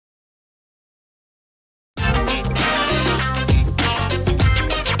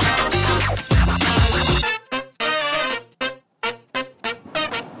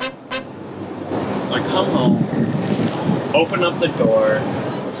open up the door.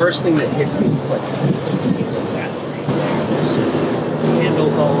 The first thing that hits me is like the candle factory. There's just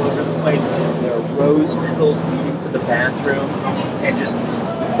candles all over the place. There are rose petals leading to the bathroom, and just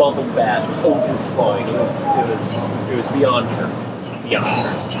bubble bath overflowing. It was beyond perfect. Beyond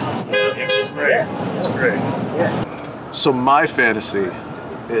perfect. Sounds great. It's great. It's great. Yeah. So my fantasy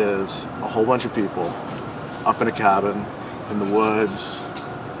is a whole bunch of people up in a cabin in the woods,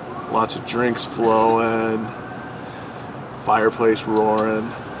 lots of drinks flowing, fireplace roaring,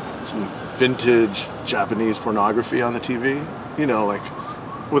 some vintage Japanese pornography on the TV, you know, like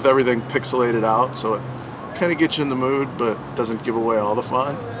with everything pixelated out, so it kind of gets you in the mood but doesn't give away all the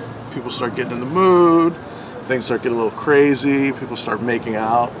fun. People start getting in the mood, things start getting a little crazy, people start making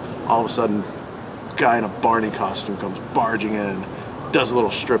out. All of a sudden, a guy in a Barney costume comes barging in, does a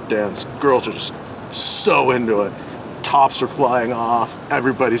little strip dance. Girls are just so into it. Tops are flying off,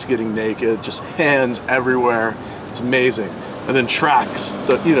 everybody's getting naked, just hands everywhere. It's amazing. And then Trax,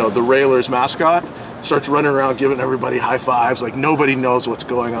 the Railers mascot, starts running around giving everybody high fives, like nobody knows what's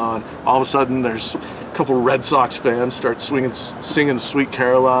going on. All of a sudden there's a couple Red Sox fans start singing Sweet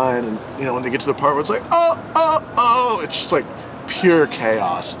Caroline, and when they get to the part where it's like, oh, it's just like pure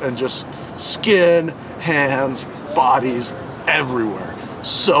chaos and just skin, hands, bodies everywhere.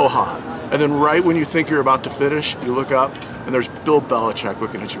 So hot. And then right when you think you're about to finish, you look up and there's Bill Belichick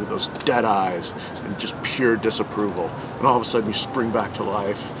looking at you with those dead eyes and just pure disapproval. And all of a sudden you spring back to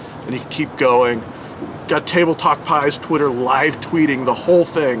life and you keep going. Got Table Talk Pie's Twitter live tweeting the whole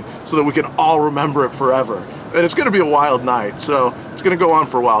thing so that we can all remember it forever. And it's gonna be a wild night, so it's gonna go on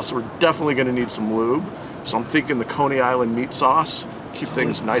for a while, so we're definitely gonna need some lube. So I'm thinking the Coney Island meat sauce, keep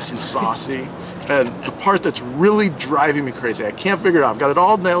things nice and saucy. And the part that's really driving me crazy, I can't figure it out, I've got it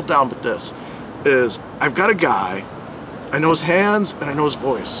all nailed down, but this is, I've got a guy, I know his hands and I know his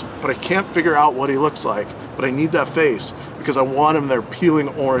voice, but I can't figure out what he looks like, but I need that face because I want him there peeling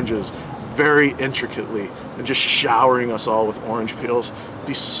oranges very intricately and just showering us all with orange peels.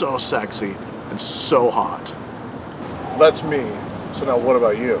 Be so sexy and so hot. That's me. So now what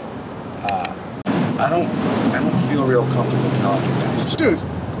about you? I don't feel real comfortable telling you guys. Dude,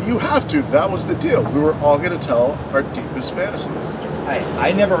 you have to. That was the deal. We were all gonna tell our deepest fantasies.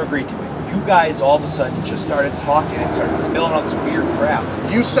 I never agreed to it. You guys all of a sudden just started talking and started spilling all this weird crap.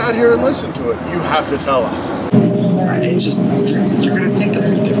 You sat here and listened to it. You have to tell us. It's just, you're gonna think of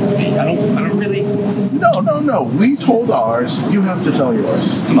me differently. I don't really... No. We told ours. You have to tell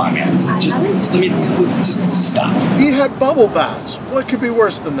yours. Come on, man. Just stop. He had bubble baths. What could be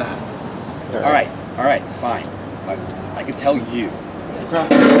worse than that? All right, fine. I can tell you.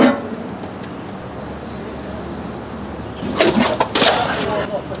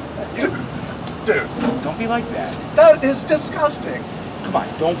 Dude, don't be like that. That is disgusting. Come on,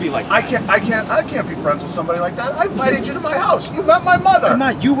 don't be like that. I can't be friends with somebody like that. I invited you to my house. You met my mother. I'm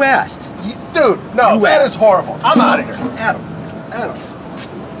not. You asked. Dude, no, that is horrible. I'm out of here. Adam.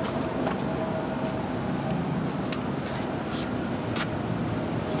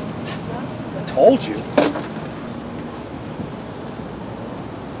 I told you.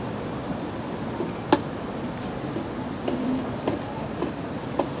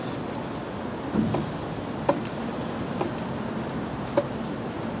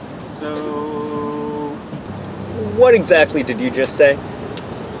 So, what exactly did you just say?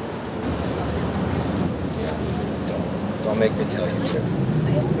 Don't make me tell you too.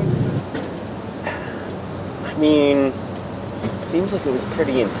 I mean, it seems like it was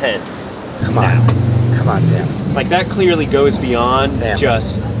pretty intense. Come on, Sam. Like that clearly goes beyond Sam.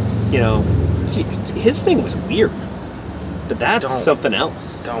 just, his thing was weird, but that's something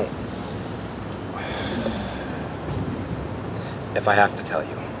else. Don't. If I have to tell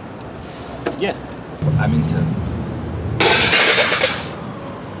you. Yeah. I'm into...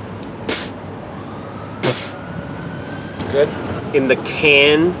 Good? In the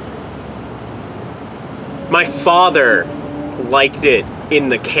can. My father liked it in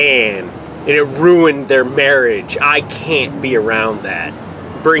the can, and it ruined their marriage. I can't be around that.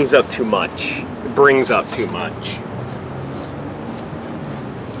 Brings up too much. It brings up too much.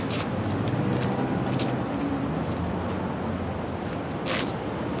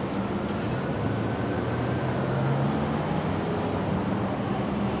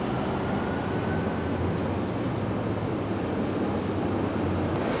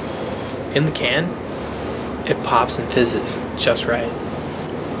 In the can, it pops and fizzes just right.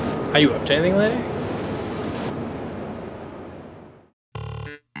 Are you up to anything later?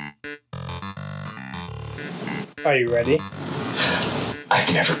 Are you ready?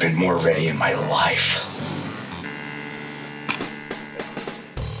 I've never been more ready in my life.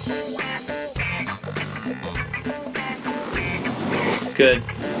 Good,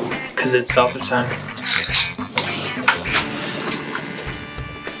 because it's Seltzer time.